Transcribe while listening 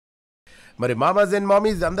మరి మామాజ్ and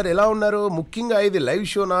mummies అందరు ఎలా ఉన్నారు? ముఖ్యంగా ఇది లైవ్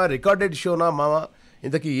షోనా, రికార్డెడ్ షోనా మామ?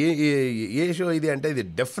 ఇంతకీ ఏ షో ఇది అంటే ఇది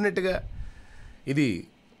డెఫినెట్గా ఇది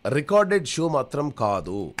రికార్డెడ్ షో మాత్రం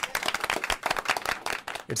కాదు.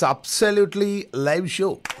 It's absolutely live show.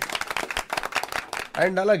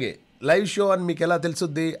 And అలాగే లైవ్ షో అని మీకు ఎలా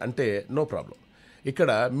తెలుసుద్ది అంటే నో ప్రాబ్లం.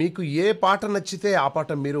 ఇక్కడ మీకు ఏ పాట నచ్చితే ఆ పాట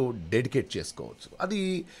మీరు డెడికేట్ చేసుకోవచ్చు. అది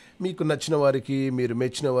మీకు నచ్చిన వారికి, మీరు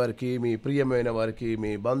మెచ్చిన వారికి, మీ ప్రియమైన వారికి,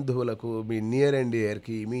 మీ బంధువులకు, మీ నియర్ అండ్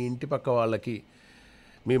డియర్కి, మీ ఇంటి పక్క వాళ్ళకి,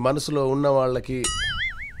 మీ మనసులో ఉన్న వాళ్ళకి,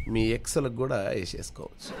 మీ ఎక్స్లకు కూడా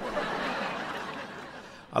వేసేసుకోవచ్చు.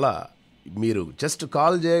 అలా మీరు జస్ట్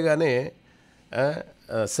కాల్ చేయగానే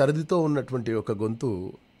సర్దితో ఉన్నటువంటి ఒక గొంతు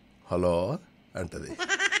హలో అంటది.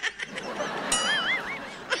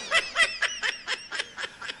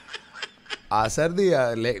 ఆ సర్ది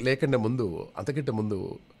లేకుండా ముందు, అంతకంటే ముందు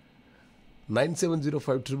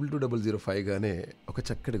 9705222005 గానే ఒక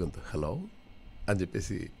చక్కటి గొంతు హలో అని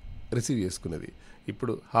చెప్పేసి రిసీవ్ చేసుకునేది.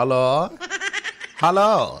 ఇప్పుడు హలో హలో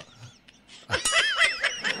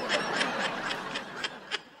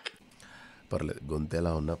పర్లేదు, గొంతు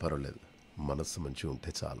ఎలా ఉన్నా పర్వాలేదు, మనస్సు మంచిగా ఉంటే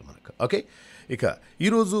చాలు మనకు. ఓకే, ఇక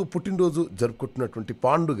ఈరోజు పుట్టినరోజు జరుపుకుంటున్నటువంటి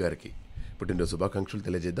పాండు గారికి పుట్టినరోజు శుభాకాంక్షలు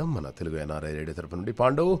తెలియజేద్దాం మన తెలుగు ఎన్ఆర్ఐ రేడియో తరపు నుండి.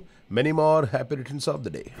 Pandu, many more happy returns of the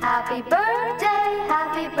day.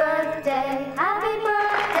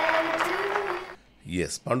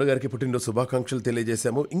 Yes, Pandu గారికి పుట్టినరోజు శుభాకాంక్షలు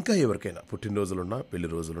తెలియజేశాము. ఇంకా ఎవరికైనా పుట్టినరోజులున్నా, పెళ్లి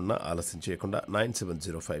రోజులున్నా ఆలస్యం చేయకుండా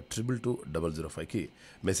 9705222005కి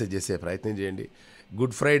మెసేజ్ చేసే ప్రయత్నం చేయండి.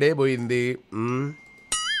 గుడ్ ఫ్రైడే పోయింది,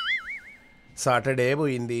 సాటర్డే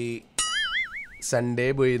పోయింది, సండే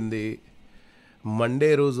పోయింది, మండే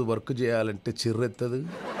రోజు వర్క్ చేయాలంటే చిర్రెత్తదు,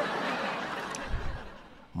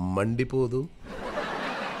 మండిపోదు.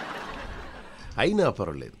 అయినా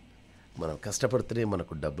పర్వాలేదు, మనం కష్టపడితేనే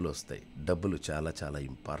మనకు డబ్బులు వస్తాయి. డబ్బులు చాలా చాలా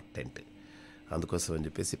ఇంపార్టెంట్. అందుకోసం అని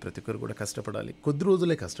చెప్పేసి ప్రతి ఒక్కరు కూడా కష్టపడాలి. కొద్ది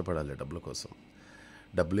రోజులే కష్టపడాలి డబ్బుల కోసం.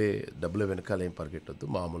 డబ్బులే వెనకాల ఏం పరిగెట్టొద్దు,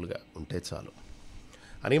 మామూలుగా ఉంటే చాలు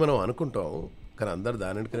అని మనం అనుకుంటాం. కానీ అందరు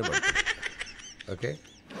దాని వెనుకనే పడుతుంది. ఓకే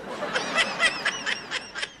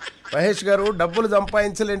మహేష్ గారు, డబ్బులు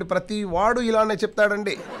సంపాదించలేండి ప్రతి వాడు ఇలానే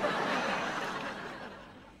చెప్తాడండి.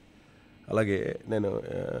 అలాగే నేను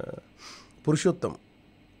పురుషోత్తం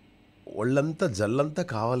ఒళ్ళంతా జల్లంతా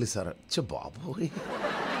కావాలి సార్. బాబోయ్,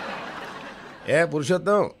 ఏ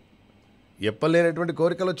పురుషోత్తం, ఎప్పలేనటువంటి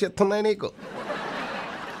కోరికలు వచ్చేస్తున్నాయి నీకు.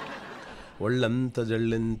 ఒళ్ళంత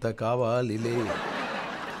జల్లంత కావాలిలే.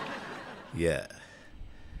 యా,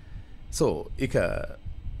 సో ఇక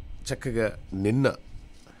చక్కగా నిన్న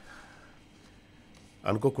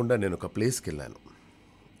అనుకోకుండా నేను ఒక ప్లేస్కి వెళ్ళాను.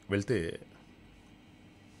 వెళ్తే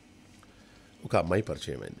ఒక అమ్మాయి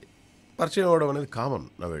పరిచయం అయింది. పరిచయం అవ్వడం అనేది కామన్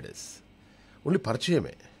నవేడేస్. ఓన్లీ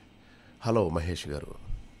పరిచయమే. హలో మహేష్ గారు,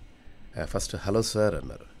 ఫస్ట్ హలో సార్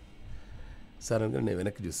అన్నారు. సార్ అని నేను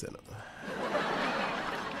వెనక్కి చూశాను,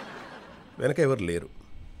 వెనక ఎవరు లేరు.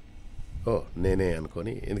 ఓ నేనే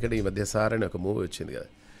అనుకొని, ఎందుకంటే ఈ మధ్య సార్ అని ఒక మూవీ వచ్చింది కదా,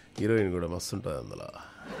 హీరోయిన్ కూడా మస్తు ఉంటుంది అందులో.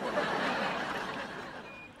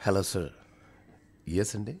 Hello sir.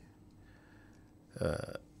 ఎస్ అండి.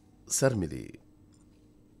 సార్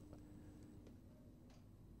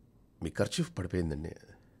మీ ఖర్చీఫ్ పడిపోయిందండి.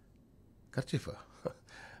 ఖర్చీఫా?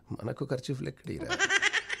 మనకు ఖర్చీఫ్లు ఎక్కడిరా,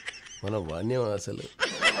 మన వాణ్యం అసలు.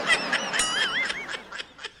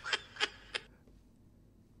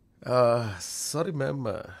 Sorry ma'am,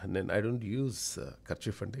 I don't use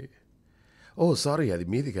kerchief అండి. ఓ సారీ, అది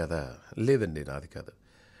మీది కదా? లేదండి నాది కాదు.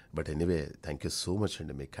 But anyway thank you so much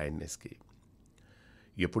అండి మీ కైండ్నెస్కి.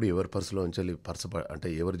 ఎప్పుడు ఎవరి పర్సులో ఉంచెళ్ళి అంటే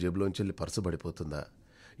ఎవరి జేబులోంచి వెళ్ళి పర్సు పడిపోతుందా,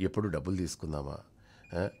 ఎప్పుడు డబ్బులు తీసుకుందామా,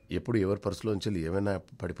 ఎప్పుడు ఎవరి పర్సులో ఉంచెళ్ళి ఏమైనా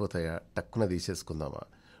పడిపోతాయా టక్కున తీసేసుకుందామా,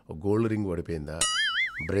 గోల్డ్ రింగ్ పడిపోయిందా,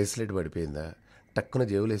 బ్రేస్లెట్ పడిపోయిందా, టక్కున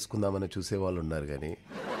జేబులు వేసుకుందామని చూసేవాళ్ళు ఉన్నారు. కానీ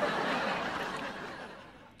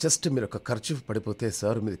జస్ట్ మీరు ఒక ఖర్చు పడిపోతే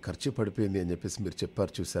సార్ మీది ఖర్చు పడిపోయింది అని చెప్పేసి మీరు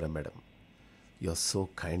చెప్పారు, చూసారా madam? You are so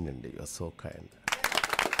kind అండి, యు ఆర్ సో కైండ్.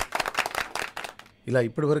 ఇలా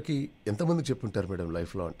ఇప్పటివరకు ఎంతమంది చెప్పుంటారు మేడం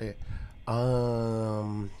లైఫ్లో అంటే?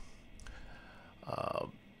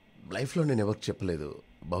 లైఫ్లో నేను ఎవరికి చెప్పలేదు,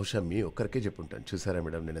 బహుశా మీ ఒక్కరికే చెప్పుంటాను. చూసారా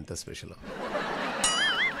మేడం నేను ఎంత స్పెషల్.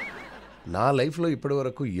 నా లైఫ్లో ఇప్పటి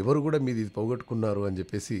వరకు ఎవరు కూడా మీది ఇది పోగొట్టుకున్నారు అని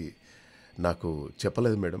చెప్పేసి నాకు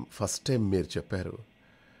చెప్పలేదు మేడం. ఫస్ట్ టైం మీరు చెప్పారు.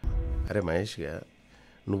 అరే మహేష్గా,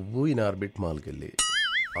 నువ్వు ఈ ఆర్బిట్ మాల్కి వెళ్ళి,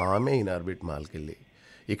 ఆమె ఈ ఆర్బిట్ మాల్కి వెళ్ళి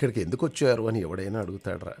ఇక్కడికి ఎందుకు వచ్చారు అని ఎవడైనా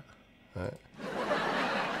అడుగుతాడరా?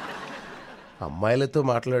 అమ్మాయిలతో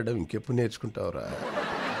మాట్లాడడం ఇంకెప్పుడు నేర్చుకుంటావురా?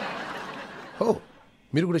 ఓ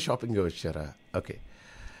మీరు కూడా షాపింగ్గా వచ్చారా? ఓకే,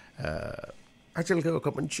 యాక్చువల్గా ఒక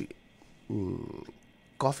మంచి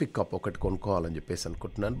కాఫీ కప్ ఒకటి కొనుక్కోవాలని చెప్పేసి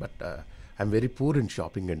అనుకుంటున్నాను, but I'm very poor in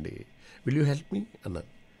shopping అండి, విల్ యూ హెల్ప్ మీ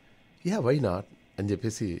అన్నాను. యా వై నాట్ అని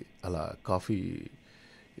చెప్పేసి అలా కాఫీ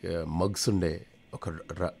మగ్స్ ఉండే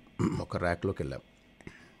ఒక ర్యాక్లోకి వెళ్ళాం.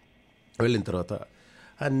 వెళ్ళిన తర్వాత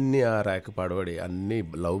అన్నీ ఆ ర్యాక్ పాడబడి అన్నీ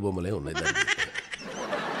లవ్ బొమ్మలే ఉన్నాయి, దాన్ని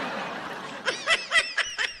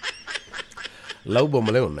లవ్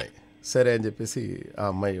బొమ్మలే ఉన్నాయి. సరే అని చెప్పేసి ఆ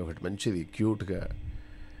అమ్మాయి ఒకటి మంచిది క్యూట్గా,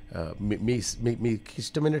 మీకు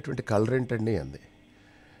ఇష్టమైనటువంటి కలర్ ఏంటండి అంది.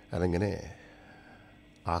 అనగానే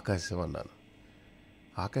ఆకాశం అన్నాను.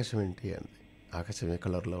 ఆకాశం ఏంటి అంది. ఆకాశం ఏ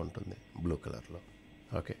కలర్లో ఉంటుంది? బ్లూ కలర్లో.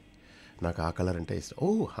 ఓకే, నాకు ఆ కలర్ అంటే ఇష్టం. ఓ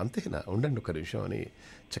అంతేనా, ఉండండి ఒక నిమిషం అని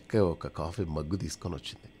చక్కగా ఒక కాఫీ మగ్గు తీసుకొని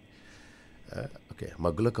వచ్చింది. ఓకే,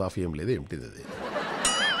 మగ్గులో కాఫీ ఏం లేదు, ఏమిటిది అది.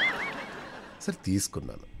 సరే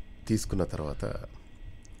తీసుకున్న తర్వాత,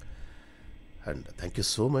 and thank you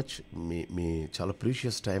so much, మీ చాలా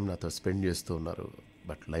ప్రీషియస్ టైం నాతో స్పెండ్ చేస్తూ ఉన్నారు,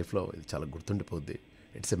 బట్ లైఫ్లో ఇది చాలా గుర్తుండిపోద్ది.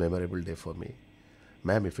 It's a memorable day for me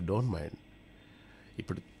ma'am, if you don't mind.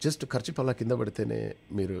 ఇప్పుడు జస్ట్ ఖర్చు పల్లా కింద పడితేనే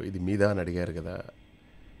మీరు ఇది మీదా అని అడిగారు కదా,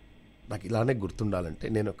 నాకు ఇలానే గుర్తుండాలంటే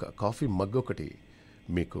నేను ఒక కాఫీ మగ్ ఒకటి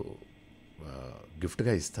మీకు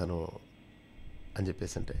గిఫ్ట్గా ఇస్తాను అని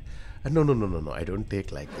చెప్పేసి అంటే, no no no no no I don't take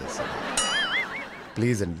like this,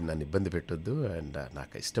 please అండి నన్ను ఇబ్బంది పెట్టొద్దు, అండ్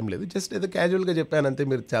నాకు ఇష్టం లేదు, జస్ట్ ఏదో క్యాజువల్గా చెప్పానంతే,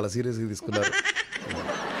 మీరు చాలా సీరియస్గా తీసుకున్నారు.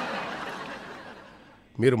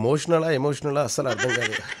 మీరు ఎమోషనలా అస్సలు అర్థం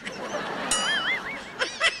కాదు.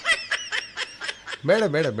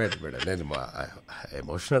 మేడం నేను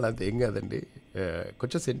ఎమోషనల్ అంత ఏం కాదండి,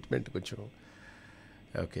 కొంచెం సెంటిమెంట్ కొంచెం.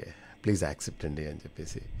 ఓకే ప్లీజ్ యాక్సెప్ట్ అండి అని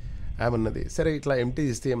చెప్పేసి ఆమెన్నది. సరే ఇట్లా ఎంటీ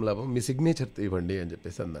ఇస్తే ఏం లాభం, మీ సిగ్నేచర్ ఇవ్వండి అని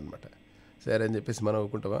చెప్పేసి అందనమాట. సరే అని చెప్పేసి మనం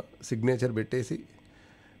అనుకుంటామా, సిగ్నేచర్ పెట్టేసి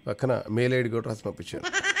పక్కన మెయిల్ ఐడి కూడా రాసి పంపించాను.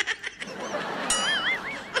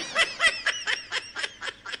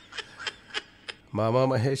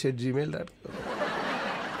 mamaMahesh@gmail.com.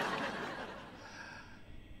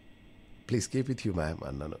 Please keep with you ma'am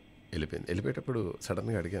అన్నాను. వెళ్ళిపోయేటప్పుడు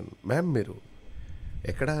సడన్గా అడిగాను, మ్యామ్ మీరు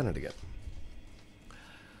ఎక్కడా అని అడిగాను.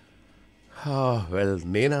 వెల్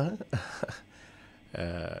నేనా,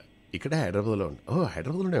 ఇక్కడ హైదరాబాద్లో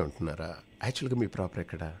హైదరాబాద్లోనే ఉంటున్నారా, యాక్చువల్గా మీ ప్రాపర్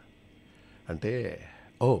ఎక్కడా అంటే,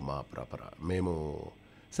 మా ప్రాపరా, మేము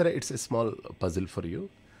సరే it's a small puzzle for you,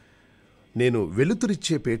 నేను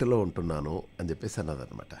వెలుతురిచ్చే పేటలో ఉంటున్నాను అని చెప్పేసి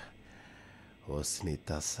అన్నదనమాట. ఓ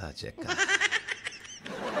స్మిత సాజక,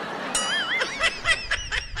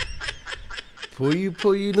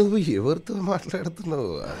 పోయి నువ్వు ఎవరితో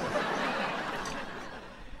మాట్లాడుతున్నావు,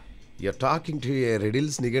 యూఆర్ టాకింగ్ టు ఏ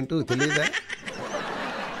రెడిల్స్, నీకంటూ తెలియదా,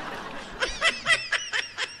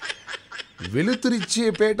 వెలుతురిచ్చే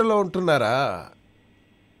పేటలో ఉంటున్నారా,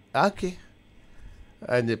 ఓకే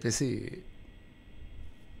అని చెప్పేసి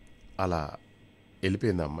అలా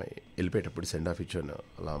వెళ్ళిపోయింది అమ్మాయి. వెళ్ళిపోయేటప్పుడు సెండ్ ఆఫ్ ఇచ్చాను,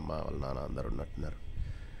 అలా అమ్మ వాళ్ళ నాన్న అందరు ఉన్నట్టున్నారు.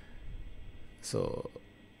 సో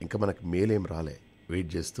ఇంకా మనకు మెయిల్ ఏం రాలే, వెయిట్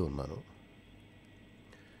చేస్తూ ఉన్నాను.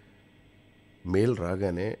 మెయిల్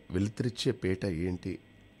రాగానే వెలుతురిచ్చే పేట ఏంటి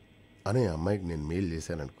అనే అమ్మాయికి నేను మెయిల్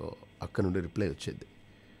చేశాను అనుకో, అక్కడ నుండి రిప్లై వచ్చేది,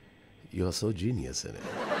 యు ఆర్ సో జీనియస్ అని.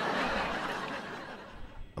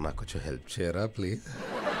 నాకు కొంచెం హెల్ప్ చేయరా ప్లీజ్,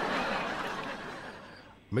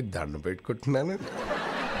 మీకు దండం పెట్టుకుంటున్నాను,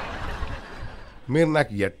 మీరు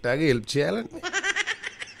నాకు ఎట్టాగా హెల్ప్ చేయాలండి.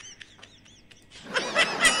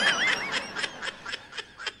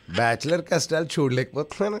 బ్యాచిలర్ కష్టాలు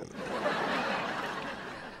చూడలేకపోతున్నాను.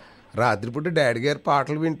 రాత్రిపూట డాడీ గారు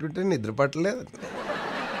పాటలు వింటుంటే నిద్ర పట్టలేదు.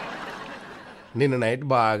 నిన్న నైట్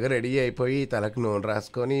బాగా రెడీ అయిపోయి తలకు నూనె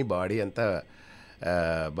రాసుకొని బాడీ అంతా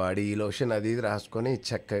బాడీ లోషన్ అది ఇది రాసుకొని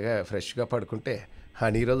చక్కగా ఫ్రెష్గా పడుకుంటే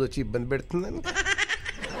హనీ రోజు వచ్చి ఇబ్బంది పెడుతుందని.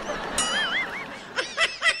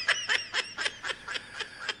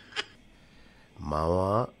 మావా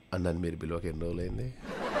అన్నాను, మీరు పిలువకి ఎన్ని రోజులైంది,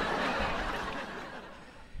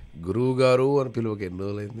 గురువు గారు అని పిలువకి ఎన్ని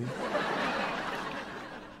రోజులైంది,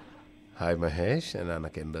 హాయ్ మహేష్ అని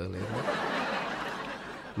నాకు ఎన్ని రోజులైంది,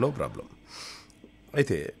 నో ప్రాబ్లం.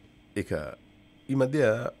 అయితే ఇక ఈ మధ్య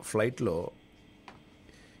ఫ్లైట్లో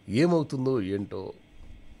ఏమవుతుందో ఏంటో,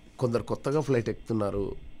 కొందరు కొత్తగా ఫ్లైట్ ఎక్కుతున్నారు,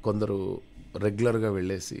 కొందరు రెగ్యులర్గా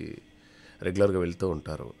వెళ్తూ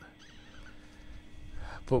ఉంటారు.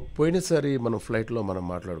 పోయినసారి మనం ఫ్లైట్లో మనం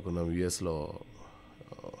మాట్లాడుకున్నాం, యుఎస్లో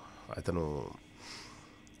అతను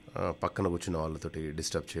పక్కన కూర్చున్న వాళ్ళతోటి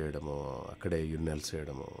డిస్టర్బ్ చేయడము, అక్కడే యూరినల్స్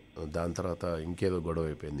చేయడము, దాని తర్వాత ఇంకేదో గొడవ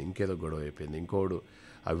అయిపోయింది, ఇంకోడు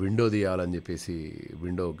ఆ విండో తీయాలని చెప్పేసి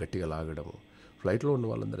విండో గట్టిగా లాగడము. ఫ్లైట్లో ఉన్న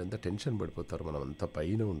వాళ్ళందరూ ఎంత టెన్షన్ పడిపోతారు, మనం అంత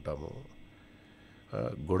పైన ఉంటాము,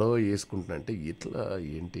 గొడవ చేసుకుంటున్నా అంటే ఎట్లా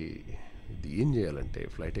ఏంటి, ఇది ఏం చేయాలంటే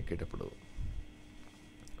ఫ్లైట్ ఎక్కేటప్పుడు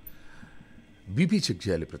బీపీ చెక్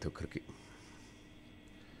చేయాలి ప్రతి ఒక్కరికి.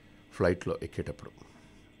 ఫ్లైట్లో ఎక్కేటప్పుడు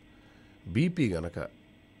బీపీ గనక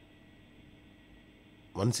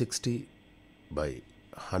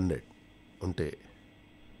 160/100 ఉంటే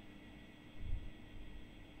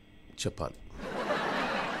చెప్పాలి.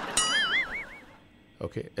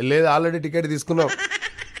 ఓకే, లేదా ఆల్రెడీ టికెట్ తీసుకున్నాం,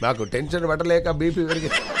 నాకు టెన్షన్ పట్టలేక బీపీ పెరిగి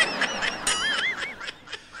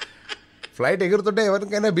ఫ్లైట్ ఎగురుతుంటే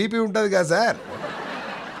ఎవరికైనా బీపీ ఉంటుంది కదా సార్.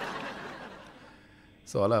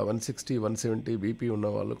 సో అలా 160-170 బీపీ ఉన్న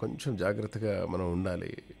వాళ్ళు కొంచెం జాగ్రత్తగా మనం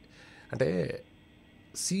ఉండాలి. అంటే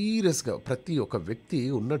సీరియస్గా ప్రతి ఒక్క వ్యక్తి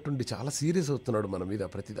ఉన్నట్టుండి చాలా సీరియస్ అవుతున్నాడు మన మీద,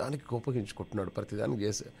 ప్రతిదానికి కోపగించుకుంటున్నాడు, ప్రతిదానికి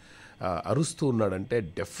చేసి అరుస్తూ ఉన్నాడంటే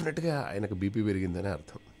డెఫినెట్గా ఆయనకు బీపీ పెరిగిందని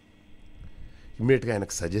అర్థం. ఇమ్మీడియట్గా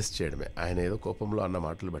ఆయనకు సజెస్ట్ చేయడమే, ఆయన ఏదో కోపంలో అన్న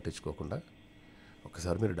మాటలు పట్టించుకోకుండా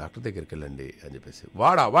ఒకసారి మీరు డాక్టర్ దగ్గరికి వెళ్ళండి అని చెప్పేసి,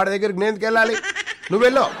 వాడి దగ్గరికి నేను ఎందుకు వెళ్ళాలి, నువ్వు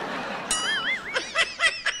వెళ్ళో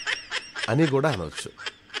అని కూడా అనవచ్చు.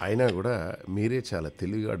 అయినా కూడా మీరే చాలా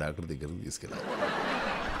తెలివిగా డాక్టర్ దగ్గరికి తీసుకెళ్ళాలి.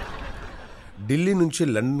 ఢిల్లీ నుంచి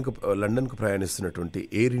లండన్కు ప్రయాణిస్తున్నటువంటి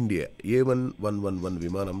ఎయిర్ ఇండియా A1111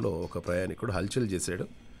 విమానంలో ఒక ప్రయాణికుడు హల్చల్ చేశాడు.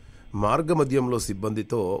 మార్గమధ్యంలో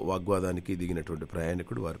సిబ్బందితో వాగ్వాదానికి దిగినటువంటి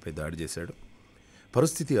ప్రయాణికుడు వారిపై దాడి చేశాడు.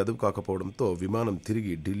 పరిస్థితి అదుపు కాకపోవడంతో విమానం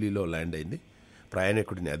తిరిగి ఢిల్లీలో ల్యాండ్ అయింది.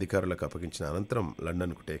 ప్రయాణికుడిని అధికారులకు అప్పగించిన అనంతరం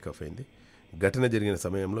లండన్కు టేకాఫ్ అయింది. ఘటన జరిగిన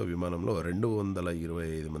సమయంలో విమానంలో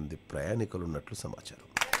 225 మంది ప్రయాణికులు ఉన్నట్లు సమాచారం.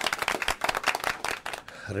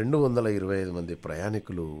 225 మంది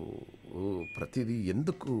ప్రయాణికులు. ప్రతిదీ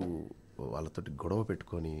ఎందుకు వాళ్ళతోటి గొడవ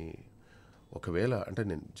పెట్టుకొని, ఒకవేళ అంటే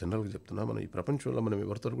నేను జనరల్గా చెప్తున్నా, మనం ఈ ప్రపంచంలో మనం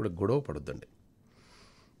ఎవరితో కూడా గొడవ పడొద్దండి.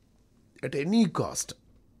 అట్ ఎనీ కాస్ట్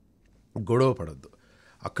గొడవ పడొద్దు.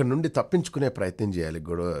 అక్కడ నుండి తప్పించుకునే ప్రయత్నం చేయాలి.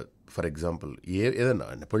 గొడవ ఫర్ ఎగ్జాంపుల్ ఏదైనా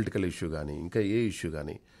అంటే పొలిటికల్ ఇష్యూ కానీ ఇంకా ఏ ఇష్యూ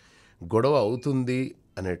కానీ గొడవ అవుతుంది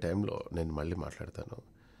అనే టైంలో నేను మళ్ళీ మాట్లాడతాను,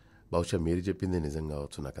 బహుశా మీరు చెప్పింది నిజం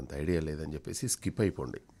కావచ్చు, నాకు అంత ఐడియా లేదని చెప్పేసి స్కిప్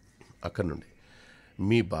అయిపోండి. అక్కడ నుండి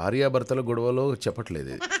మీ భార్యాభర్తల గొడవలో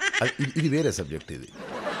చెప్పట్లేదు, ఇది వేరే సబ్జెక్ట్. ఇది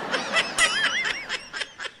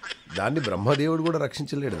దాన్ని బ్రహ్మదేవుడు కూడా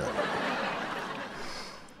రక్షించలేడు దాన్ని.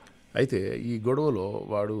 అయితే ఈ గొడవలో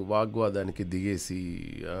వాడు వాగ్వాదానికి దిగేసి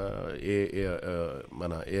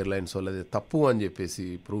మన ఎయిర్లైన్స్ వాళ్ళది తప్పు అని చెప్పేసి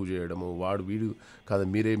ప్రూవ్ చేయడము, వీడు కాదు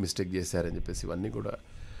మీరే మిస్టేక్ చేశారని చెప్పేసి ఇవన్నీ కూడా.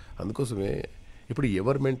 అందుకోసమే ఇప్పుడు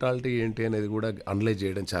ఎవరి మెంటాలిటీ ఏంటి అనేది కూడా అనలైజ్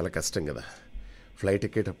చేయడం చాలా కష్టం కదా. ఫ్లైట్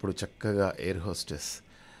ఎక్కేటప్పుడు చక్కగా air hostess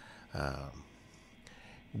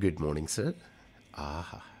good morning sir,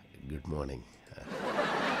 ఆహా గుడ్ మార్నింగ్,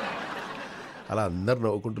 అలా అందరు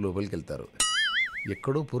నవ్వుకుంటూ లోపలికి వెళ్తారు.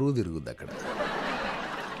 ఎక్కడో పురుగు తిరుగుద్ది అక్కడ.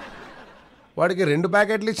 వాడికి 2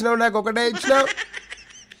 ప్యాకెట్లు ఇచ్చినావు, నాకు ఒకటే ఇచ్చినావు.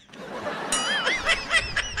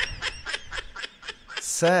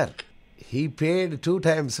 Sir he paid 2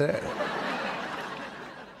 times sir,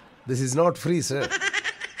 this is not free sir.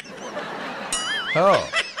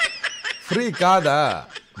 Free కాదా,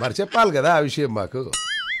 మరి చెప్పాలి కదా ఆ విషయం మాకు.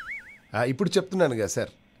 ఇప్పుడు చెప్తున్నాను కదా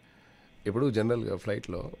సార్. ఇప్పుడు జనరల్గా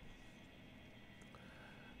ఫ్లైట్లో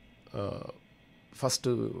ఫస్ట్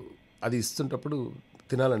అది ఇస్తుంటప్పుడు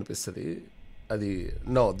తినాలనిపిస్తుంది. అది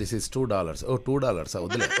నో దిస్ ఈజ్ $2. ఓ $2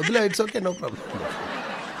 వదిలే it's okay, no problem.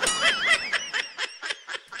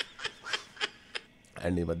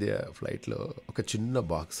 And ఈ మధ్య ఫ్లైట్లో ఒక చిన్న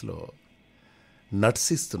బాక్స్లో నట్స్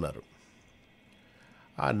ఇస్తున్నారు.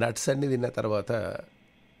 ఆ నట్స్ అన్నీ తిన్న తర్వాత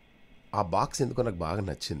ఆ బాక్స్ ఎందుకో నాకు బాగా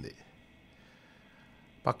నచ్చింది.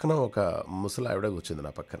 పక్కన ఒక ముసలి ఆవిడ కూర్చుంది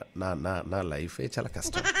నా పక్కన. నా లైఫే చాలా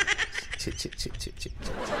కష్టం.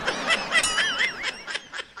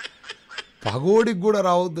 పగోడికి కూడా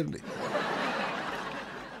రావద్దండి.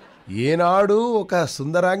 ఏనాడు ఒక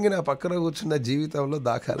సుందరాంగి నా పక్కన కూర్చున్న జీవితంలో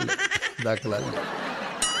దాఖలాలు.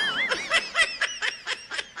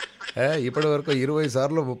 ఇప్పటి వరకు 20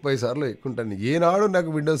 సార్లు 30 సార్లు ఎక్కుంటాను. ఏనాడు నాకు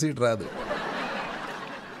విండో సీట్ రాదు.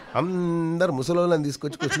 అందరు ముసలోళ్ళని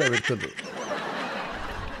తీసుకొచ్చి కూర్చుని పెడుతుండ్రు.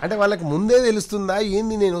 అంటే వాళ్ళకి ముందే తెలుస్తుందా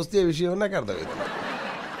ఏంది నేను వస్తే విషయం, నాకు అర్థమవుతుంది.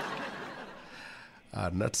 ఆ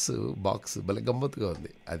నట్స్ బాక్స్ భలే గమ్మత్తుగా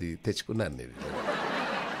ఉంది. అది తెచ్చుకున్నాను నేను.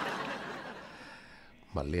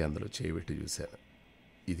 మళ్ళీ అందులో చేయబెట్టి చూశాను.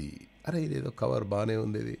 ఇదేదో కవర్ బాగానే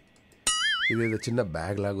ఉంది, ఇదేదో చిన్న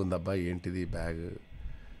బ్యాగ్ లాగా ఉంది. అబ్బా ఏంటిది బ్యాగ్.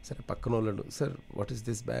 సరే పక్కన వాళ్ళను sir what is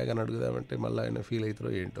this bag అని అడుగుదామంటే మళ్ళీ ఆయన ఫీల్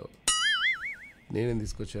అవుతారో ఏంటో. నేనేం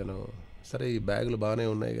తీసుకొచ్చాను, సరే ఈ బ్యాగులు బాగానే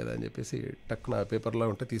ఉన్నాయి కదా అని చెప్పేసి టక్కున పేపర్లా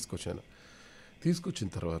ఉంటే తీసుకొచ్చాను. తీసుకొచ్చిన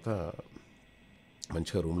తర్వాత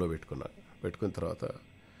మంచిగా రూమ్లో పెట్టుకున్న తర్వాత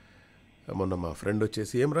మొన్న మా ఫ్రెండ్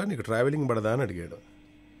వచ్చేసి ఏం నీకు ట్రావెలింగ్ పడదా అని అడిగాడు.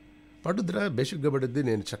 పడుద్దిరా, బేసిక్గా పడుద్ది.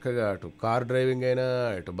 నేను చక్కగా అటు కార్ డ్రైవింగ్ అయినా,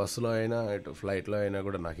 ఇటు బస్సులో అయినా, ఇటు ఫ్లైట్లో అయినా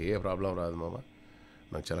కూడా నాకు ఏ ప్రాబ్లం రాదు మామ,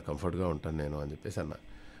 నాకు చాలా కంఫర్ట్గా ఉంటాను నేను అని చెప్పేసి అన్న.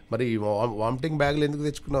 మరి ఈ వామిటింగ్ బ్యాగులు ఎందుకు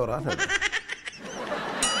తెచ్చుకున్నావురా అన్నాడు.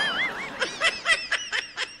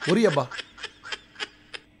 ఒరి అబ్బా,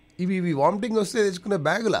 ఇవి వామిటింగ్ వస్తే తెచ్చుకునే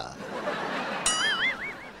బ్యాగులా?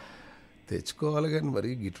 తెచ్చుకోవాలి కానీ మరి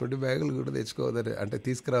ఇటువంటి బ్యాగులు కూడా తెచ్చుకోవద్దని అంటే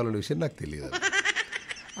తీసుకురావాలనే విషయం నాకు తెలియదు.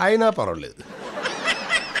 అయినా పర్వాలేదు.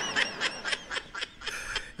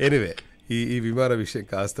 ఎనీవే, ఈ విమాన విషయం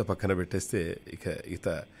కాస్త పక్కన పెట్టేస్తే ఇక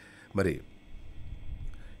మరి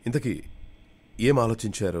ఇంతకీ ఏం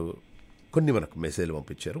ఆలోచించారు? కొన్ని మనకు మెసేజ్లు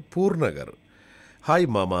పంపించారు. పూర్ణ గారు, హాయ్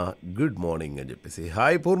మామా, గుడ్ మార్నింగ్ అని చెప్పేసి.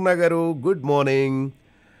 హాయ్ పూర్ణ గారు, గుడ్ మార్నింగ్.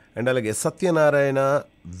 అండ్ అలాగే సత్యనారాయణ,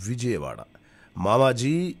 విజయవాడ,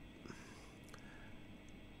 మామాజీ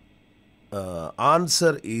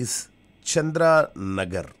ఆన్సర్ ఈజ్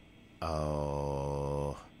చంద్రనగర్.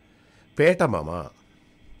 పేట మామ,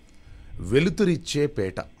 వెలుతురిచ్చే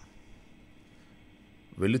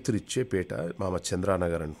పేట మామ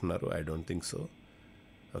చంద్రనగర్ అంటున్నారు. I don't think so.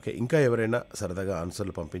 Okay, ఇంకా ఎవరైనా సరదాగా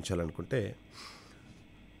ఆన్సర్లు పంపించాలనుకుంటే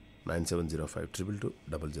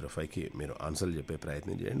 9705222005కి మీరు ఆన్సర్లు చెప్పే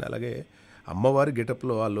ప్రయత్నం చేయండి. అలాగే అమ్మవారి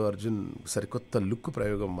గెటప్లో అల్లు అర్జున్ సరికొత్త లుక్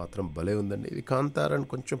ప్రయోగం మాత్రం భలే ఉందండి. ఇది కాంతారాన్ని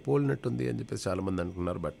కొంచెం పోలినట్టుంది అని చెప్పేసి చాలామంది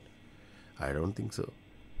అంటున్నారు. But I don't think so.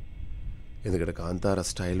 ఎందుకంటే కాంతార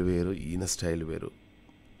స్టైల్ వేరు, ఈయన స్టైల్ వేరు.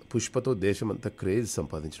 పుష్పతో దేశమంతా క్రేజ్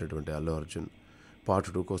సంపాదించినటువంటి అల్లు అర్జున్ పార్ట్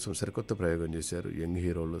 2 కోసం సరికొత్త ప్రయోగం చేశారు. యంగ్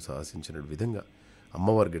హీరోలు సాహసించిన విధంగా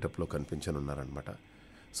అమ్మవారి గెటప్లో కనిపించనున్నారనమాట.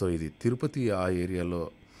 సో ఇది తిరుపతి ఆ ఏరియాలో,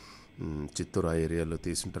 చిత్తూరు ఆ ఏరియాలో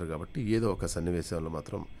తీసుంటారు కాబట్టి ఏదో ఒక సన్నివేశంలో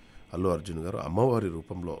మాత్రం అల్లు అర్జున్ గారు అమ్మవారి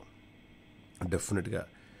రూపంలో డెఫినెట్గా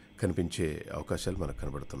కనిపించే అవకాశాలు మనకు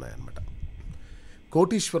కనబడుతున్నాయన్నమాట.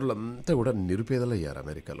 కోటీశ్వరులంతా కూడా నిరుపేదలు అయ్యారు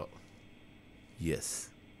అమెరికాలో. Yes,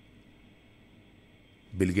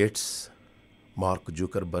 bill gates, mark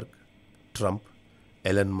Zuckerberg, Trump,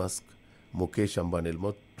 Elon Musk, Mukesh అంబానీలు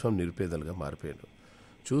మొత్తం నిరుపేదలుగా మారిపోయారు.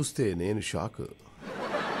 చూస్తే నేను షాక్.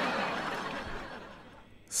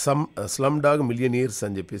 స్లమ్ డాగ్ మిలియనీర్స్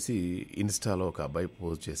అని చెప్పేసి ఇన్స్టాలో ఒక అబ్బాయి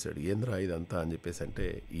పోస్ట్ చేశాడు. ఏంద్రా ఇదంతా అని చెప్పేసి అంటే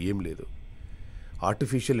ఏం లేదు,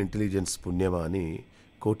 ఆర్టిఫిషియల్ ఇంటెలిజెన్స్ పుణ్యమా అని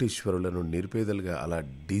కోటీశ్వరులను నిరుపేదలుగా అలా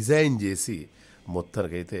డిజైన్ చేసి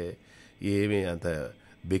మొత్తానికైతే ఏమీ అంత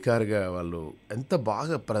బేకారుగా వాళ్ళు ఎంత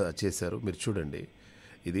బాగా చేశారు. మీరు చూడండి,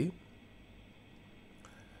 ఇది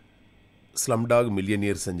స్లమ్ డాగ్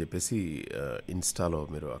మిలియనీర్స్ అని చెప్పేసి ఇన్స్టాలో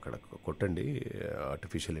మీరు అక్కడ కొట్టండి,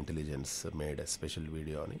 artificial intelligence made special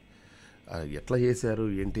video అని. ఎట్లా చేశారు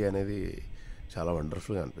ఏంటి అనేది చాలా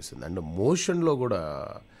వండర్ఫుల్గా అనిపిస్తుంది. అండ్ మోషన్లో కూడా,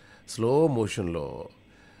 స్లో మోషన్లో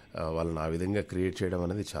వాళ్ళని ఆ విధంగా క్రియేట్ చేయడం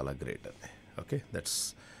అనేది చాలా గ్రేట్ అండి. Okay, that's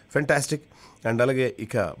fantastic. అండ్ అలాగే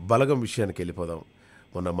ఇక బలగం విషయానికి వెళ్ళిపోదాం.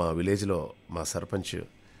 మొన్న మా విలేజ్లో మా సర్పంచ్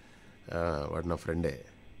వాడు నా ఫ్రెండే,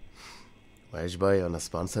 మహేష్ బాయ్ ఏమన్నా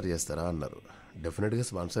స్పాన్సర్ చేస్తారా అన్నారు. డెఫినెట్గా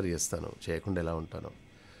స్పాన్సర్ చేస్తాను, చేయకుండా ఎలా ఉంటాను,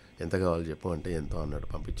 ఎంత కావాలో చెప్పు అంటే ఎంతో అన్నాడు.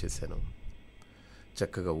 పంపించేశాను.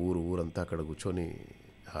 చక్కగా ఊరంతా అక్కడ కూర్చొని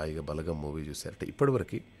హాయిగా బలగం మూవీ చూశారట.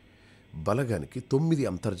 ఇప్పటివరకు బలగానికి 9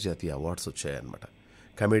 అంతర్జాతీయ అవార్డ్స్ వచ్చాయన్నమాట.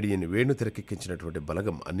 కమెడియన్ వేణు తెరకెక్కించినటువంటి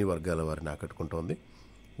బలగం అన్ని వర్గాల వారిని ఆకట్టుకుంటోంది.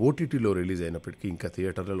 ఓటీటీలో రిలీజ్ అయినప్పటికీ ఇంకా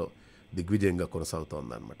థియేటర్లలో దిగ్విజయంగా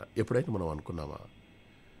కొనసాగుతోందన్నమాట. ఎప్పుడైనా మనం అనుకున్నామా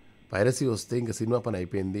పైరసీ వస్తే ఇంకా సినిమా పని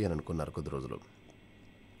అయిపోయింది అని అనుకున్నారు కొద్ది రోజులు.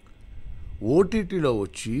 ఓటీటీలో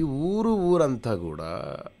వచ్చి ఊరంతా కూడా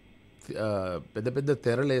పెద్ద పెద్ద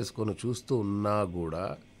తెరలు వేసుకొని చూస్తూ ఉన్నా కూడా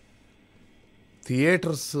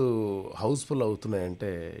థియేటర్స్ హౌస్ఫుల్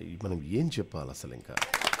అవుతున్నాయంటే మనం ఏం చెప్పాలి అసలు. ఇంకా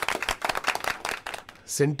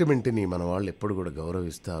సెంటిమెంట్ని మన వాళ్ళు ఎప్పుడు కూడా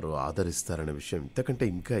గౌరవిస్తారు, ఆదరిస్తారనే విషయం ఇంతకంటే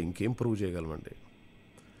ఇంకేం ప్రూవ్ చేయగలమండి.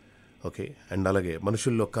 ఓకే, అండ్ అలాగే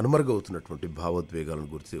మనుషుల్లో కనుమరుగవుతున్నటువంటి భావోద్వేగాలను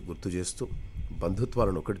గుర్తు చేస్తూ,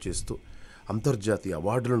 బంధుత్వాలను ఒకటి చేస్తూ అంతర్జాతీయ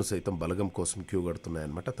అవార్డులను సైతం బలగం కోసం క్యూ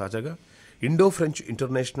కడుతున్నాయన్నమాట. తాజాగా ఇండో ఫ్రెంచ్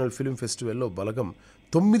ఇంటర్నేషనల్ ఫిల్మ్ ఫెస్టివల్లో బలగం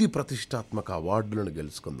 9 ప్రతిష్టాత్మక అవార్డులను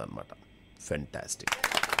గెలుచుకుందన్నమాట. ఫెంటాస్టిక్.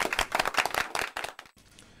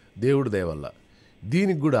 దేవుడి దయ వల్ల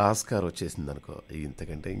దీనికి కూడా ఆస్కార్ వచ్చేసింది అనుకో,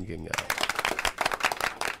 ఇంతకంటే ఇంకేంగా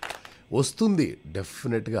వస్తుంది.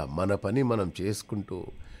 డెఫినెట్గా మన పని మనం చేసుకుంటూ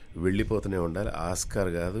వెళ్ళిపోతూనే ఉండాలి. ఆస్కార్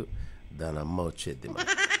కాదు, దాని అమ్మ వచ్చేద్ది.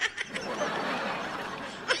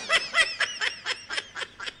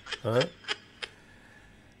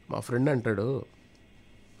 మా ఫ్రెండ్ అంటాడు,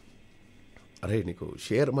 అరే నీకు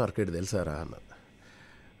షేర్ మార్కెట్ తెలుసారా అన్న.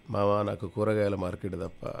 మావా నాకు కూరగాయల మార్కెట్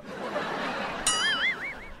తప్ప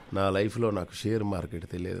నా లైఫ్లో నాకు షేర్ మార్కెట్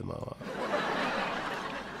తెలియదు మావా.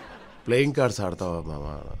 ప్లేయింగ్ కార్డ్స్ ఆడతావా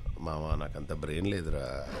మావా నాకంత బ్రెయిన్ లేదురా.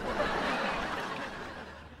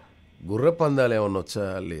 గుర్ర పందాలు ఏమన్నా వచ్చా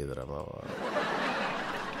లేదురా మావా.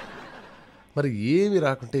 మరి ఏమి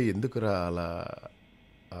రాకుంటే ఎందుకురా అలా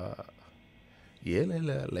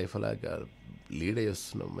లైఫ్ అలాగా లీడ్ అయ్యి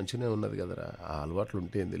వస్తున్నాం, మంచిగానే ఉన్నది కదరా. ఆ అలవాట్లు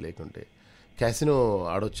ఉంటే ఏంది, లేకుంటే క్యాసినో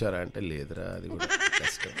ఆడొచ్చారా అంటే లేదురా, అది కూడా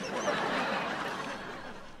కష్టం.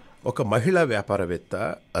 ఒక మహిళా వ్యాపారవేత్త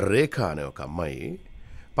రేఖ అనే ఒక అమ్మాయి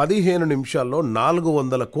 15 నిమిషాల్లో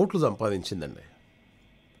 400 కోట్లు సంపాదించిందండి.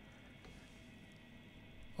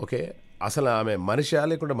 ఓకే, అసలు ఆమె మనిషా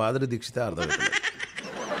లేకుండా మాధురి దీక్షితే అర్థమవుతుంది.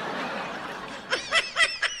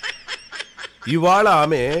 ఇవాళ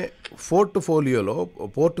ఆమె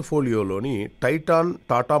పోర్ట్ఫోలియోలోని టైటాన్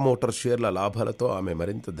టాటా మోటార్ షేర్ల లాభాలతో ఆమె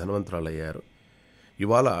మరింత ధనవంతురాలయ్యారు.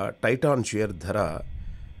 ఇవాళ టైటాన్ షేర్ ధర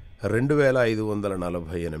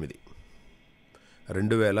 2548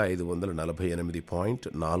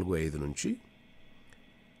 2548.45 నుంచి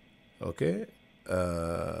ఓకే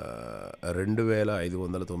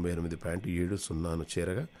 2598.70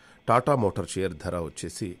 చేరగా టాటా మోటార్ షేర్ ధర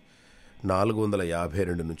వచ్చేసి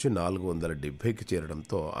 452 నుంచి 470కి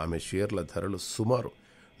చేరడంతో ఆమె షేర్ల ధరలు సుమారు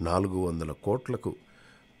 400 కోట్లకు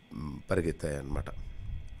పరిగెత్తాయన్నమాట.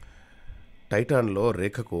 టైటాన్లో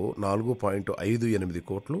రేఖకు 4.58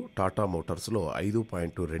 కోట్లు, టాటా మోటార్స్లో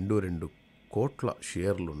 5.22 కోట్ల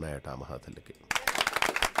షేర్లు ఉన్నాయట ఆ మహాతల్లికి.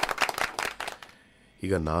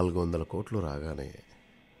 ఇక 400 కోట్లు రాగానే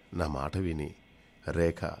నా మాట విని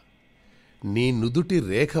రేఖ, నీ నుదుటి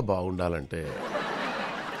రేఖ బాగుండాలంటే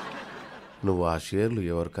నువ్వు ఆ షేర్లు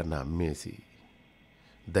ఎవరికన్నా అమ్మేసి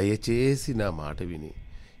దయచేసి నా మాట విని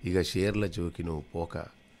ఇక షేర్ల జోకి నువ్వు పోక,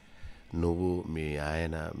 నువ్వు మీ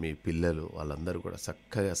ఆయన మీ పిల్లలు వాళ్ళందరూ కూడా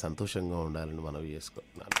చక్కగా సంతోషంగా ఉండాలని మనవి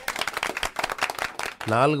చేసుకుంటున్నాను.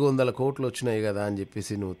 400 కోట్లు వచ్చినాయి కదా అని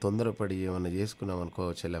చెప్పేసి నువ్వు తొందరపడి ఏమన్నా చేసుకున్నావు అనుకో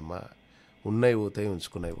చెల్లెమ్మ, ఉన్నాయి పోతాయి,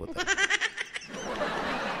 ఉంచుకున్నాయి పోతాయి.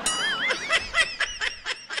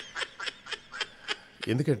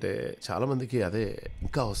 ఎందుకంటే చాలామందికి అదే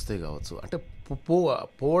ఇంకా వస్తాయి కావచ్చు, అంటే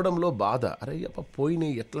పోవడంలో బాధ. అరే అప్ప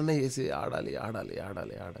పోయినాయి ఎట్లనే చేసి ఆడాలి.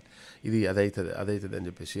 ఇది అదవుతుంది అని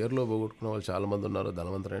చెప్పి షేర్లో పోగొట్టుకున్న వాళ్ళు చాలామంది ఉన్నారు,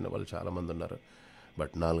 ధనవంతులైన వాళ్ళు చాలామంది ఉన్నారు.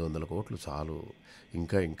 బట్ 400 కోట్లు చాలు.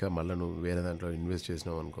 ఇంకా మళ్ళీ నువ్వు వేరే దాంట్లో ఇన్వెస్ట్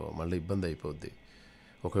చేసినావు అనుకో మళ్ళీ ఇబ్బంది అయిపోద్ది.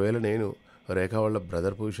 ఒకవేళ నేను రేఖ వాళ్ళ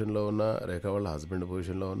బ్రదర్ పొజిషన్లో ఉన్నా, రేఖ వాళ్ళ హస్బెండ్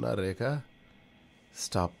పొజిషన్లో ఉన్నా, రేఖ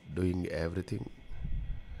స్టాప్ డూయింగ్ ఎవ్రీథింగ్.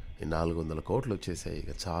 400 కోట్లు వచ్చేసాయి,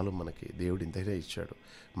 ఇక చాలు మనకి, దేవుడు ఇంతనే ఇచ్చాడు,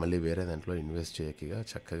 మళ్ళీ వేరే దాంట్లో ఇన్వెస్ట్ చేయకిగా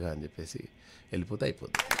చక్కగా అని చెప్పేసి వెళ్ళిపోతే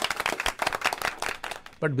అయిపోద్ది.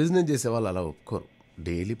 బట్ బిజినెస్ చేసే వాళ్ళు అలా ఒప్పుకోరు,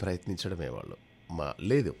 డైలీ ప్రయత్నించడమే వాళ్ళు.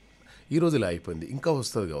 లేదు ఈరోజు ఇలా అయిపోయింది, ఇంకా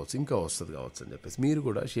వస్తుంది కావచ్చు అని చెప్పేసి మీరు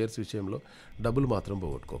కూడా షేర్స్ విషయంలో డబ్బులు మాత్రం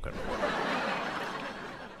పోగొట్టుకోకండి.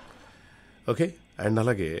 ఓకే, అండ్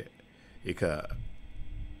అలాగే ఇక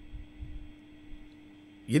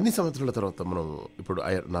ఎన్ని సంవత్సరాల తర్వాత మనం ఇప్పుడు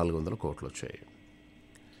 400 కోట్లు వచ్చాయి.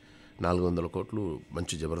 400 కోట్లు,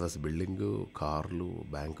 మంచి జబర్దస్త్ బిల్డింగు, కార్లు,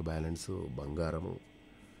 బ్యాంక్ బ్యాలెన్సు, బంగారము.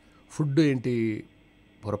 ఫుడ్ ఏంటి,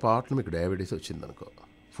 పొరపాటున మీకు డయాబెటీస్ వచ్చిందనుకో,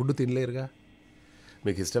 ఫుడ్ తినలేరుగా.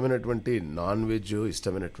 మీకు ఇష్టమైనటువంటి నాన్ వెజ్,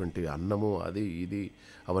 ఇష్టమైనటువంటి అన్నము, అది ఇది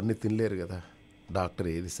అవన్నీ తినలేరు కదా. డాక్టర్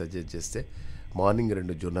ఏది సజెస్ట్ చేస్తే మార్నింగ్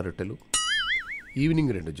 2 జొన్న రొట్టెలు,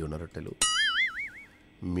 ఈవినింగ్ 2 జొన్న రొట్టెలు,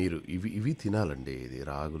 మీరు ఇవి తినాలండి. ఇది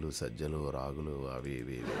రాగులు, సజ్జలు, రాగులు, అవి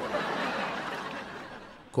ఇవి.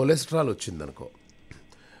 కొలెస్ట్రాల్ వచ్చిందనుకో,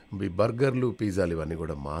 మీ బర్గర్లు, పిజ్జాలు ఇవన్నీ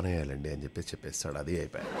కూడా మానేయాలండి అని చెప్పేస్తాడు. అది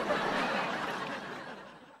అయిపోయాయి.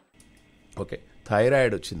 ఓకే,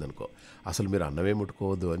 థైరాయిడ్ వచ్చిందనుకో, అసలు మీరు అన్నమే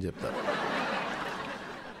ముట్టుకోవద్దు అని చెప్తారు.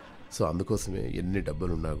 సో అందుకోసమే ఎన్ని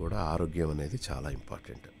డబ్బులున్నా కూడా ఆరోగ్యం అనేది చాలా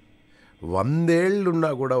ఇంపార్టెంట్. 100 ఏళ్ళున్నా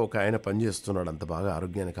కూడా ఒక ఆయన పనిచేస్తున్నాడు, అంత బాగా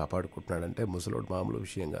ఆరోగ్యాన్ని కాపాడుకుంటున్నాడంటే ముసలోడు మామూలు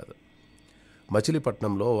విషయం కాదు.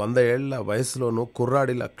 మచిలీపట్నంలో 100 ఏళ్ల వయసులోనూ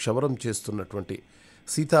కుర్రాడిలా క్షవరం చేస్తున్నటువంటి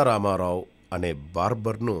సీతారామారావు అనే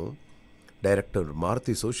బార్బర్ను డైరెక్టర్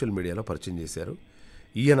మారుతి సోషల్ మీడియాలో పరిచయం చేశారు.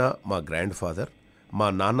 ఈయన మా గ్రాండ్ ఫాదర్, మా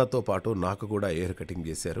నాన్నతో పాటు నాకు కూడా హెయిర్ కటింగ్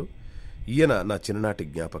చేశారు. ఈయన నా చిన్ననాటి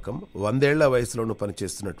జ్ఞాపకం. 100 ఏళ్ల వయసులోనూ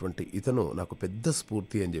పనిచేస్తున్నటువంటి ఇతను నాకు పెద్ద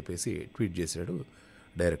స్ఫూర్తి అని చెప్పేసి ట్వీట్ చేశాడు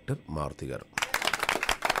డైరెక్టర్ మారుతి గారు.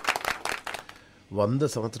 100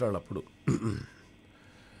 సంవత్సరాలప్పుడు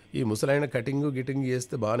ఈ ముసలాయన గిటింగ్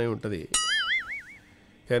చేస్తే బాగానే ఉంటుంది,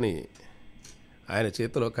 కానీ ఆయన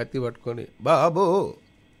చేతిలో కత్తి పట్టుకొని బాబు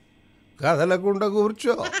కదలకుండా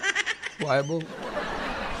కూర్చో బాబు,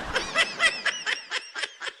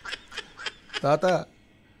 తాత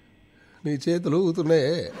నీ చేతులు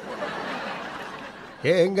ఊగుతున్నాయే,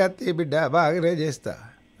 ఏం కత్తి బిడ్డ బాగానే చేస్తా,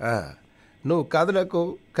 నువ్వు కదలకు,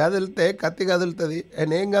 కదిలితే కత్తి కదులుతుంది,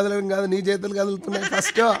 నేనేం కదలను కాదు, నీ చేతులు కదులుతున్నాయి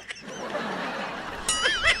ఫస్ట్.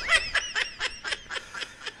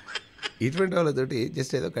 ఇటువంటి వాళ్ళతోటి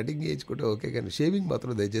జస్ట్ ఏదో కటింగ్ చేయించుకుంటే ఓకే, కానీ షేవింగ్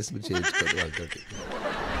మాత్రం దయచేసి మీరు చేయించుకోండి వాళ్ళతోటి.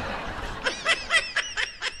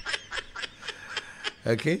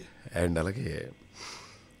 ఓకే, అండ్ అలాగే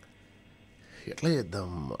ఎట్లా చేద్దాం,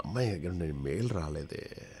 అమ్మాయి దగ్గర నుండి మెయిల్ రాలేదే,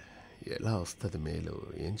 ఎలా వస్తుంది మెయిల్,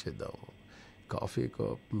 ఏం చేద్దాం, కాఫీ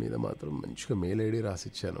కప్ మీద మాత్రం మంచిగా మెయిల్ ఐడి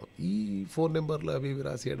రాసిచ్చాను. ఈ ఫోన్ నెంబర్లు అవి ఇవి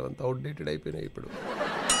రాసియడం అంతా అవుట్డేటెడ్ అయిపోయినాయి ఇప్పుడు.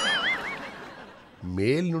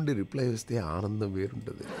 మెయిల్ నుండి రిప్లై వస్తే ఆనందం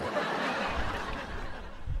వేరుంటుంది.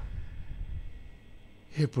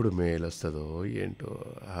 ఎప్పుడు మెయిల్ వస్తుందో ఏంటో,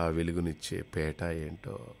 ఆ వెలుగునిచ్చే పేట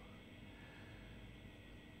ఏంటో.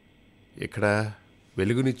 ఇక్కడ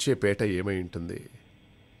వెలుగునిచ్చే పేట ఏమై ఉంటుంది?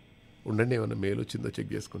 ఉండండి, ఏమన్నా మెయిల్ వచ్చిందో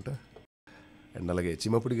చెక్ చేసుకుంటా. అండ్ అలాగే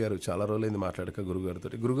చిమ్మపుడి గారు చాలా రోజులైంది మాట్లాడక గురుగారితో.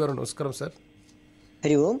 గురుగారు నమస్కారం సార్.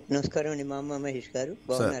 హరి ఓం. నమస్కారం అండి మహేష్ గారు,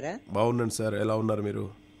 బాగున్నారా? బాగున్నాను సార్, ఎలా ఉన్నారు మీరు?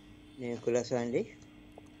 నేను కులాసా అండి.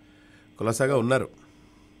 కులాసాగా ఉన్నారు?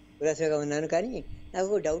 కులాసాగా ఉన్నాను, కానీ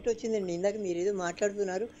నాకు డౌట్ వచ్చిందండి. ఇందాక మీరు ఏదో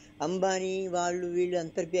మాట్లాడుతున్నారు, అంబానీ వాళ్ళు వీళ్ళు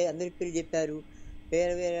అందరి పేరు చెప్పారు,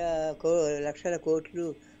 వేరే వేరే లక్షల కోట్లకు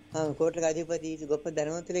అధిపతి, గొప్ప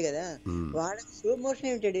ధనవంతులే కదా, వాళ్ళకి స్లో మోషన్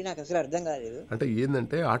ఏమిటండి? నాకు అసలు అర్థం కాలేదు. అంటే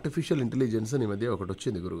ఏంటంటే ఆర్టిఫిషియల్ ఇంటెలిజెన్స్ అని మధ్య ఒకటి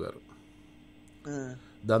వచ్చింది గురుగారు.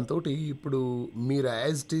 దాంతో ఇప్పుడు మీరు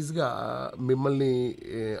యాజ్ ఇట్ ఈస్గా మిమ్మల్ని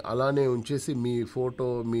అలానే ఉంచేసి మీ ఫోటో,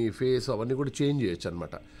 మీ ఫేస్ అవన్నీ కూడా చేంజ్ చేయొచ్చు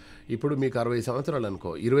అనమాట. ఇప్పుడు మీకు 60 సంవత్సరాలు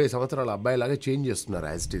అనుకో, 20 సంవత్సరాల అబ్బాయిలాగా చేంజ్ చేస్తున్నారు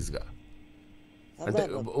యాజ్ ఇట్ ఈస్గా. అంటే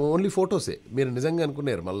ఓన్లీ ఫొటోసే, మీరు నిజంగా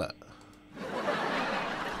అనుకున్నారు మళ్ళా.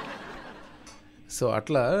 సో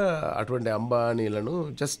అట్లా అటువంటి అంబానీలను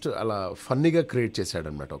జస్ట్ అలా ఫన్నీగా క్రియేట్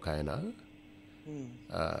చేశాడనమాట ఒక ఆయన.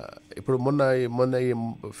 ఇప్పుడు మొన్న ఈ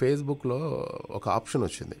ఫేస్బుక్లో ఒక ఆప్షన్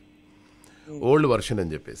వచ్చింది, ఓల్డ్ వర్షన్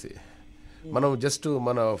అని చెప్పేసి. మనం జస్ట్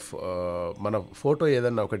మన ఫోటో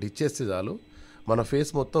ఏదన్నా ఒకటి ఇచ్చేస్తే చాలు, మన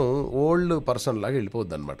ఫేస్ మొత్తం ఓల్డ్ పర్సన్ లాగా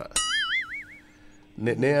వెళ్ళిపోద్ది అనమాట.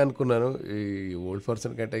 నేను అనుకున్నాను, ఈ ఓల్డ్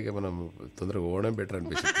పర్సన్ కంటే ఇక మనం తొందరగా ఓడడం బెటర్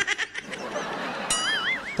అనిపించింది.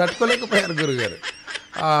 తట్టుకోలేకపోయారు గురుగారు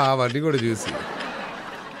అవన్నీ కూడా చూసి.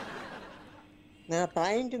 నా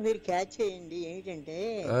పాయింట్ మీరు క్యాచ్ చేయండి. ఏంటంటే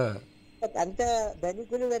అంత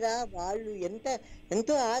ధనికులు కదా వాళ్ళు,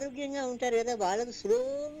 ఎంతో ఆరోగ్యంగా ఉంటారు కదా, వాళ్ళకు స్లో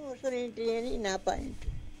మోషన్ ఏంటి అని నా పాయింట్.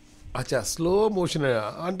 అచ్చా, స్లో మోషన్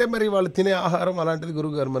అంటే మరి వాళ్ళు తినే ఆహారం అలాంటిది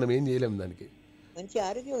గురుగారు, మనం ఏం చేయలేము దానికి. మంచి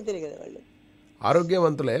ఆరోగ్యవంతులే కదా వాళ్ళు.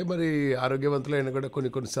 ఆరోగ్యవంతులే, మరి ఆరోగ్యవంతులైన కూడా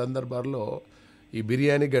కొన్ని సందర్భాల్లో ఈ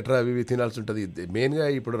బిర్యానీ గట్రా అవి ఇవి తినాల్సి ఉంటుంది. మెయిన్గా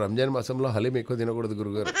ఇప్పుడు రంజాన్ మాసంలో హలీం ఎక్కువ తినకూడదు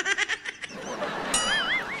గురుగారు.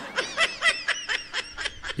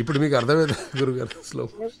 ఇప్పుడు మీకు అర్థమైందా గురుగారు? స్లో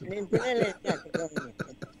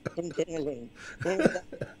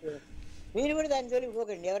మీరు కూడా దాని జోలికి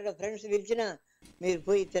పోకండి. ఎవరైనా ఫ్రెండ్స్ పిలిచినా మీరు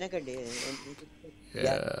పోయి తినకండి.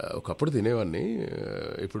 ఒకప్పుడు తినేవాడిని,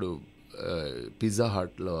 ఇప్పుడు పిజ్జా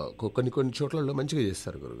హట్లో కొన్ని చోట్లలో మంచిగా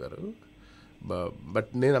చేస్తారు గురుగారు,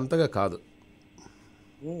 బట్ నేను అంతగా కాదు.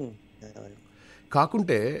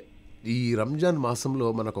 కాకుంటే ఈ రంజాన్ మాసంలో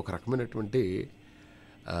మనకు ఒక రకమైనటువంటి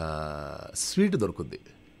స్వీట్ దొరుకుద్ది,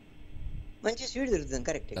 మంచి స్వీట్ దొరుకుతుంది.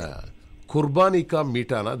 కరెక్ట్. కుర్బానీ కా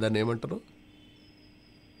మీఠానా, దాన్ని ఏమంటారు?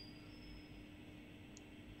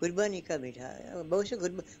 కుర్బానీ కా మీఠా, బహుశా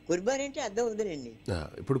కుర్బానీ అంటే అర్థం ఉందండి.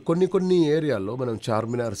 ఇప్పుడు కొన్ని ఏరియాల్లో మనం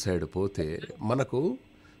చార్మినార్ సైడ్ పోతే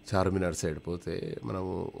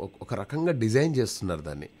మనము ఒక రకంగా డిజైన్ చేస్తున్నారు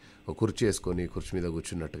దాన్ని. ఒక కుర్చీ వేసుకొని కుర్చీ మీద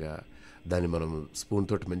కూర్చున్నట్టుగా దాన్ని మనం స్పూన్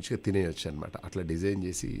తోటి మంచిగా తినేయచ్చు అనమాట. అట్లా డిజైన్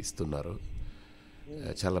చేసి ఇస్తున్నారు.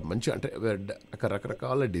 చాలా మంచి, అంటే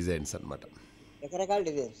రకరకాల డిజైన్స్ అనమాట. రకరకాల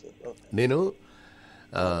డిజైన్స్. నేను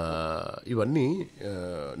ఇవన్నీ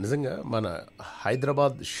నిజంగా మన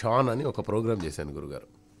హైదరాబాద్ షాన్ అని ఒక ప్రోగ్రాం చేశాను గురుగారు,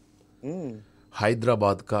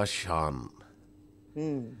 హైదరాబాద్ కా షాన్.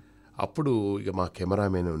 అప్పుడు ఇక మా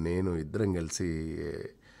కెమెరామెన్ నేను ఇద్దరం కలిసి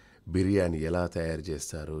బిర్యానీ ఎలా తయారు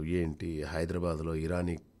చేస్తారు ఏంటి, హైదరాబాద్లో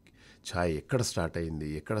ఇరానీ ఛాయ్ ఎక్కడ స్టార్ట్ అయింది,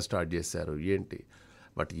 ఎక్కడ స్టార్ట్ చేశారు ఏంటి.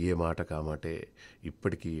 బట్ ఏ మాట కామాటే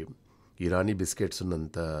ఇప్పటికీ ఇరానీ బిస్కెట్స్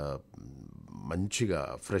ఉన్నంత మంచిగా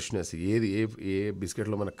ఫ్రెష్నెస్ ఏ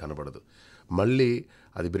బిస్కెట్లో మనకు కనబడదు. మళ్ళీ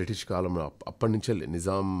అది బ్రిటిష్ కాలంలో అప్పటి నుంచే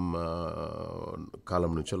నిజాం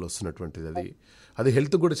కాలం నుంచే వస్తున్నటువంటిది. అది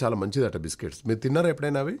హెల్త్ కూడా చాలా మంచిదట బిస్కెట్స్. మీరు తిన్నారా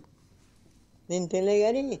ఎప్పుడైనా అవి? నేను తెలియదు,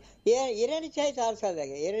 కానీ ఇరానీ చాయ్ చాలా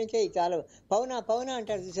సార్లు ఇరానీ చాయ్ చాలా పౌనా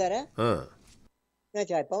అంటారు చూసారా?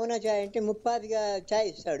 చాయ్ పౌనా చాయ్ అంటే ముప్పాదిగా చాయ్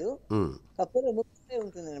ఇస్తాడు, కప్పులో 30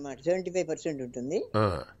 ఉంటుంది అనమాట, 75% ఉంటుంది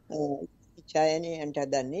చాయ్ అని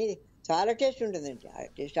అంటారు దాన్ని. చాలా టేస్ట్ ఉంటుందండి.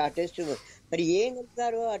 ఆ టేస్ట్ మరి ఏం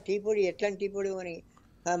కలుపుతారో ఆ టీ పొడి, ఎట్లాంటి టీ పొడి అని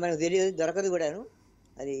మనకు తెలియదు, దొరకదు కూడాను.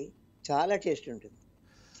 అది చాలా టేస్ట్ ఉంటుంది.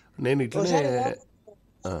 నేను ఇట్లనే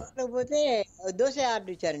పోతే దోశ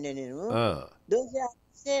ఆర్డర్ ఇచ్చానండి నేను. దోశ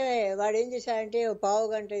ఇస్తే వాడు ఏం చేశాడంటే పావు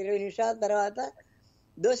గంట 20 నిమిషాల తర్వాత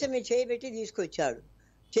దోశ మీద చేయి పెట్టి తీసుకొచ్చాడు.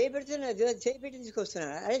 చేయి పెట్టి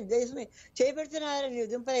తీసుకొస్తున్నాడు. అదే దేశమే చేయి పెడుతున్నారా, నువ్వు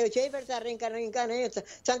దుంప చేయి పెడతారా, ఇంకా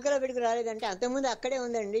చంకలో పెట్టుకు రాలేదంటే అంతకుముందు అక్కడే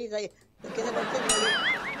ఉందండి, కింద పడితే.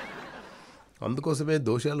 అందుకోసమే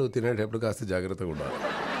దోషాలు తినేటప్పుడు కాస్త జాగ్రత్తగా ఉండాలి.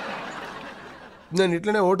 నేను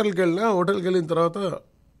ఇట్లనే హోటల్కి వెళ్ళిన తర్వాత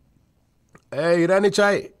ఇరానీ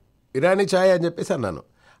చాయ్ అని చెప్పేసి అన్నాను.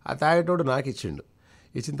 ఆ తాగేటోడు నాకు ఇచ్చిండు.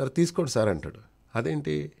 ఇచ్చిన తర్వాత తీసుకోండి సార్ అంటాడు.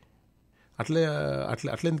 అదేంటి అట్లా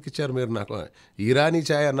ఎందుకు ఇచ్చారు మీరు నాకు? ఇరానీ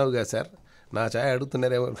చాయ్ అన్నావు కదా సార్, నా చాయ్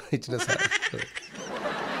అడుగుతున్నారేమో ఇచ్చిన సార్.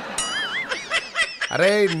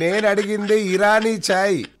 అరే నేను అడిగింది ఇరానీ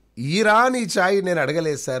చాయ్ నేను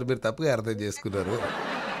అడగలేదు సార్, మీరు తప్పుగా అర్థం చేసుకున్నారు.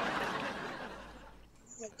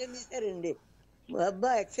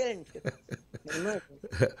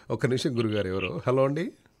 ఒక్క నిమిషం గురుగారు. ఎవరు? హలో అండి.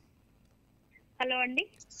 హలో అండి.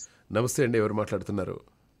 నమస్తే అండి. ఎవరు మాట్లాడుతున్నారు?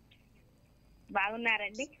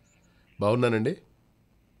 బాగున్నారండి? బాగున్నానండి.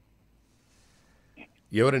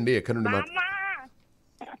 ఎవరండి? ఎక్కడి నుండి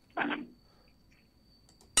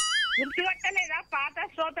గుర్తుపట్టలేదా? పాత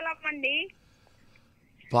శ్రోతలమ్మండి.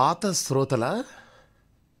 పాత శ్రోతలా?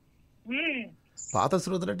 పాత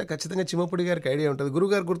శ్రోతలు అంటే ఖచ్చితంగా చిమ్మపుడి గారికి ఐడియా ఉంటుంది.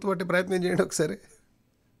 గురుగారు గుర్తుపట్టే ప్రయత్నం చేయండి ఒకసారి.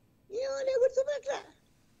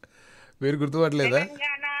 మీరు గుర్తుపట్టలేదా?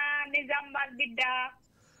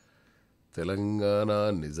 తెలంగాణ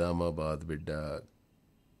నిజామాబాద్ బిడ్డ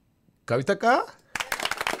కవితక్క.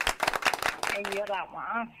 అయ్యో రామా,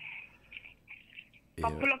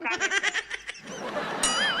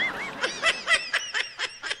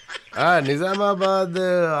 నిజామాబాద్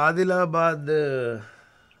ఆదిలాబాద్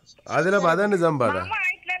నిజామాబాద్.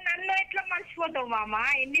 ఇట్లా నన్ను ఎట్లా మర్చిపోతావు మామ?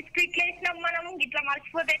 ఎన్ని స్క్రిప్ట్లు వేసినాం మనం, ఇట్లా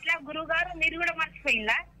మర్చిపోతే ఎట్లా? గురువు గారు మీరు కూడా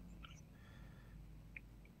మర్చిపోయిందా?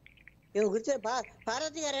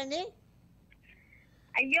 పార్వతి గారండి.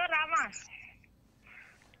 అయ్యో రామా,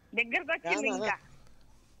 దగ్గరకు వచ్చింది. ఇంకా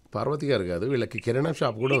పార్వతి గారు కాదు, వీళ్ళకి కిరాణా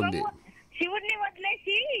షాప్ కూడా ఉంది. శివుడిని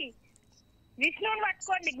వదిలేసి విష్ణువుని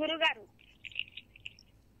పట్టుకోండి గురుగారు.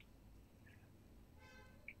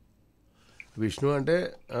 విష్ణు అంటే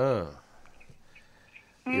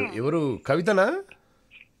ఎవరు? కవితనా?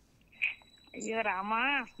 అయ్యో రామా,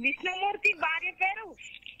 విష్ణుమూర్తి భార్య పేరు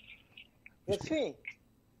లక్ష్మి.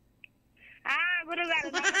 గురుగారు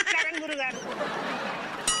నమస్కారం గురుగారు.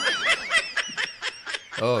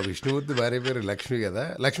 విష్ణుమూర్తి భార్య పేరు లక్ష్మి కదా.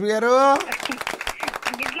 లక్ష్మి గారు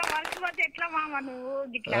గిట్లా మర్చిపోతే ఎట్లా మామ నువ్వు?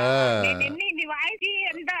 గిట్లా నీ వాయిస్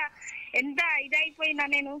ఎంత ఇదైపోయినా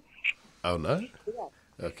నేను. అవునా?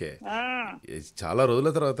 ఓకే. చాలా రోజుల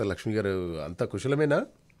తర్వాత లక్ష్మి గారు, అంత కుశలమేనా?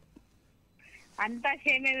 అంతా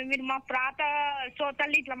క్షేమమే. మీరు మా ప్రాత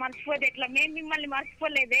శ్రోతల్ని ఇట్లా మర్చిపోతే ఎట్లా? మేము మిమ్మల్ని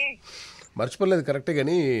మర్చిపోలేదు కరెక్టే,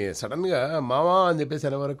 కానీ సడన్ గా మామా అని చెప్పేసి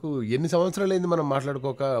అనే వరకు ఎన్ని సంవత్సరాలు అయింది మనం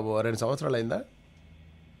మాట్లాడుకోక? 2 సంవత్సరాలు అయిందా?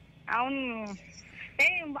 అవును,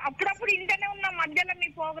 అప్పుడప్పుడు ఇంటనే ఉన్నా, మధ్యలో మీ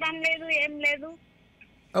ప్రోగ్రామ్ లేదు, ఏం లేదు.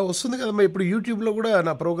 వస్తుంది కదమ్మా. ఇప్పుడు యూట్యూబ్లో కూడా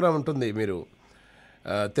నా ప్రోగ్రామ్ ఉంటుంది. మీరు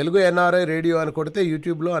తెలుగు NRI రేడియో అని కొడితే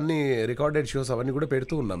యూట్యూబ్లో అన్ని రికార్డెడ్ షోస్ అవన్నీ కూడా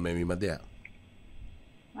పెడుతూ ఉన్నాం మేము ఈ మధ్య.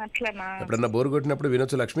 అట్లనా? ఎప్పుడన్నా బోర్ కొట్టినప్పుడు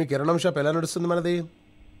వినొచ్చు. లక్ష్మి, కిరణం షాప్ ఎలా నడుస్తుంది మనది?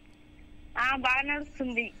 బాగా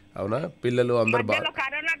నడుస్తుంది. అవునా? పిల్లలు అందరు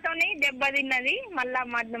కరోనాతోని దెబ్బతిన్నది,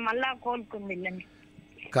 మళ్ళా కోలుకుంది.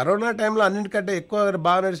 కరోనా టైంలో అన్నింటికంటే ఎక్కువ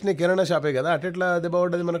బాగా నడిచిన కిరాణా షాపే కదా. అట్లా దెబ్బ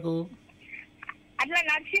పడ్డది మనకు? అట్లా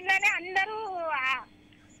నడిచిందని అందరు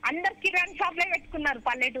కిరాణా షాప్లే పెట్టుకున్నారు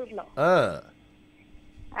పల్లెటూరులో.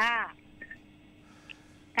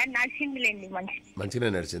 కానీ నడిచిందిలేండి,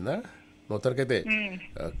 మంచిగానే నడిచిందా మొత్తానికైతే?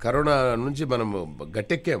 కరోనా నుంచి మనం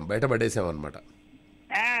గట్టెక్కాం, బయటపడేసాం అనమాట.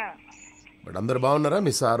 బట్ అందరు బాగున్నారా?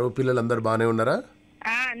 మీ సారు పిల్లలు అందరు బాగానే ఉన్నారా?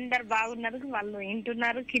 అందరు బాగున్నారు. వాళ్ళు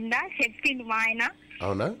వింటున్నారు కింద. చెప్పిండు మా ఆయన.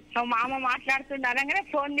 అవునా? మామ మాట్లాడుతుండగానే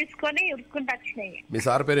ఫోన్ తీసుకొని ఉరుక్కుంటూ వచ్చినాయి. మీ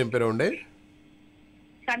సార్ పేరు ఏం పేరు ఉండే?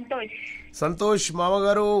 సంతోష్.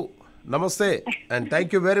 మామగారు నమస్తే and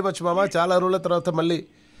thank you very much మామ. చాలా రోజుల తర్వాత మళ్ళీ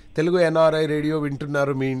తెలుగు NRI రేడియో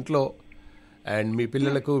వింటున్నారు మీ ఇంట్లో. అండ్ మీ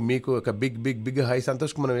పిల్లలకు మీకు ఒక బిగ్ హై.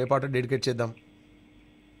 సంతోష్కి మనం ఏ పాట డెడికేట్ చేద్దాం?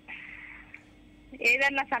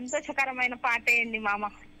 ఏదన్నా సంతోషకరమైన పాట ఏంది మామ?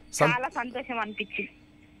 చాలా సంతోషం అనిపించింది.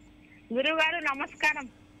 గురువు గారు నమస్కారం.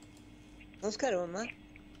 నమస్కారం అమ్మా.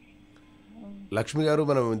 లక్ష్మి గారు,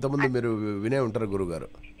 మనం ఇంతకుముందు మీరు వినే ఉంటారు గురువు గారు.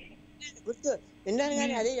 గుర్తు విన్నాను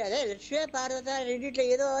కానీ అదే లక్ష్మీ పార్వత రెండిట్లో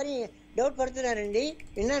ఏదో అని డౌట్ పడుతున్నారండి.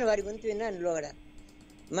 విన్నాను, వారి గొంతు విన్నాను లోగడ.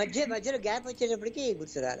 మధ్యలో గ్యాప్ వచ్చేటప్పటికి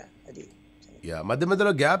గుర్తురాలా అది.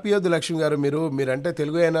 మధ్యలో గ్యాప్ ఇవ్వద్దు లక్ష్మి గారు. మీరంటే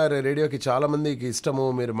తెలుగు NRI రేడియోకి చాలా మందికి ఇష్టము.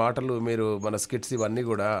 మీరు మాటలు, మీరు మన స్కిట్స్ ఇవన్నీ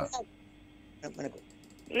కూడా.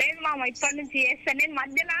 లేదు మామ, ఇప్పటి నుంచి చేస్తాను. నేను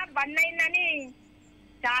మధ్యలో బంద్ అయిందని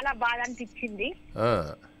చాలా బాధ అనిపించింది.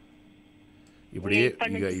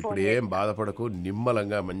 ఇప్పుడు ఏం బాధపడకు,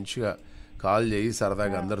 నిమ్మలంగా మంచిగా కాల్ చేయి,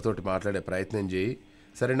 సరదాగా అందరితోటి మాట్లాడే ప్రయత్నం చేయి,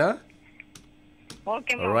 సరేనా?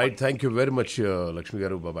 Right. Thank you very much Lakshmi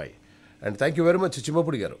గారు. బాబాయ్. And thank you very much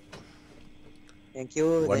Chimmapudi గారు. థ్యాంక్ యూ,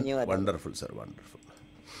 ధన్యవాదాలు. Wonderful sir, wonderful.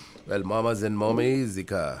 Well మామాజ్ and mummies,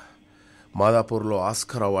 ఇక మాదాపూర్లో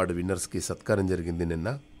ఆస్కర్ అవార్డు విన్నర్స్కి సత్కారం జరిగింది నిన్న.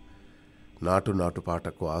 నాటు నాటు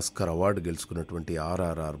పాటకు Oscar award గెలుచుకున్నటువంటి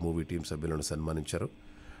RRR movie team సభ్యులను సన్మానించారు.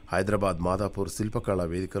 హైదరాబాద్ మాదాపూర్ శిల్పకళా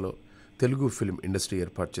వేదికలో తెలుగు ఫిల్మ్ ఇండస్ట్రీ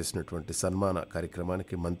ఏర్పాటు చేసినటువంటి సన్మాన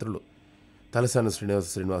కార్యక్రమానికి మంత్రులు తలసాని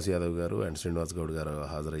శ్రీనివాస్ యాదవ్ గారు అండ్ శ్రీనివాస్ గౌడ్ గారు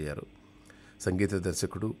హాజరయ్యారు. సంగీత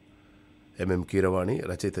దర్శకుడు ఎంఎం కీరవాణి,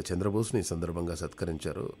 రచయిత చంద్రబోస్ని ఈ సందర్భంగా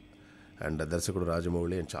సత్కరించారు. అండ్ దర్శకుడు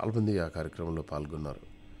రాజమౌళి అండ్ చాలామంది ఆ కార్యక్రమంలో పాల్గొన్నారు.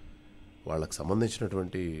 వాళ్ళకు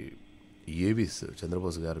సంబంధించినటువంటి ఏవీస్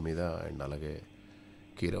చంద్రబోస్ గారి మీద అండ్ అలాగే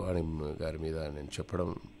కీరవాణి గారి మీద నేను చెప్పడం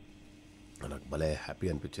నాకు భలే హ్యాపీ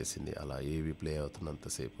అనిపించేసింది. అలా ఏవీ play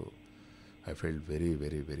అవుతున్నంతసేపు I felt very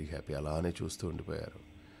very very happy. అలానే చూస్తూ ఉండిపోయారు.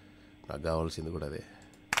 నాకు కావాల్సింది కూడా అదే.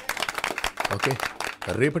 ఓకే,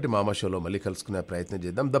 రేపటి మామా షోలో మళ్ళీ కలుసుకునే ప్రయత్నం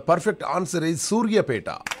చేద్దాం. The perfect answer is Suryapet.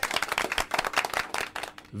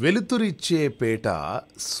 వెలుతురిచ్చే Peta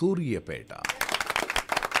Suryapet.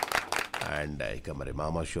 And ఇక మరి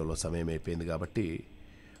మామా షోలో సమయం అయిపోయింది కాబట్టి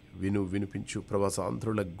వినిపించు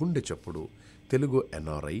ప్రవాసాంధ్రుల గుండె చప్పుడు తెలుగు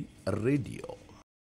ఎన్ఆర్ఐ రేడియో.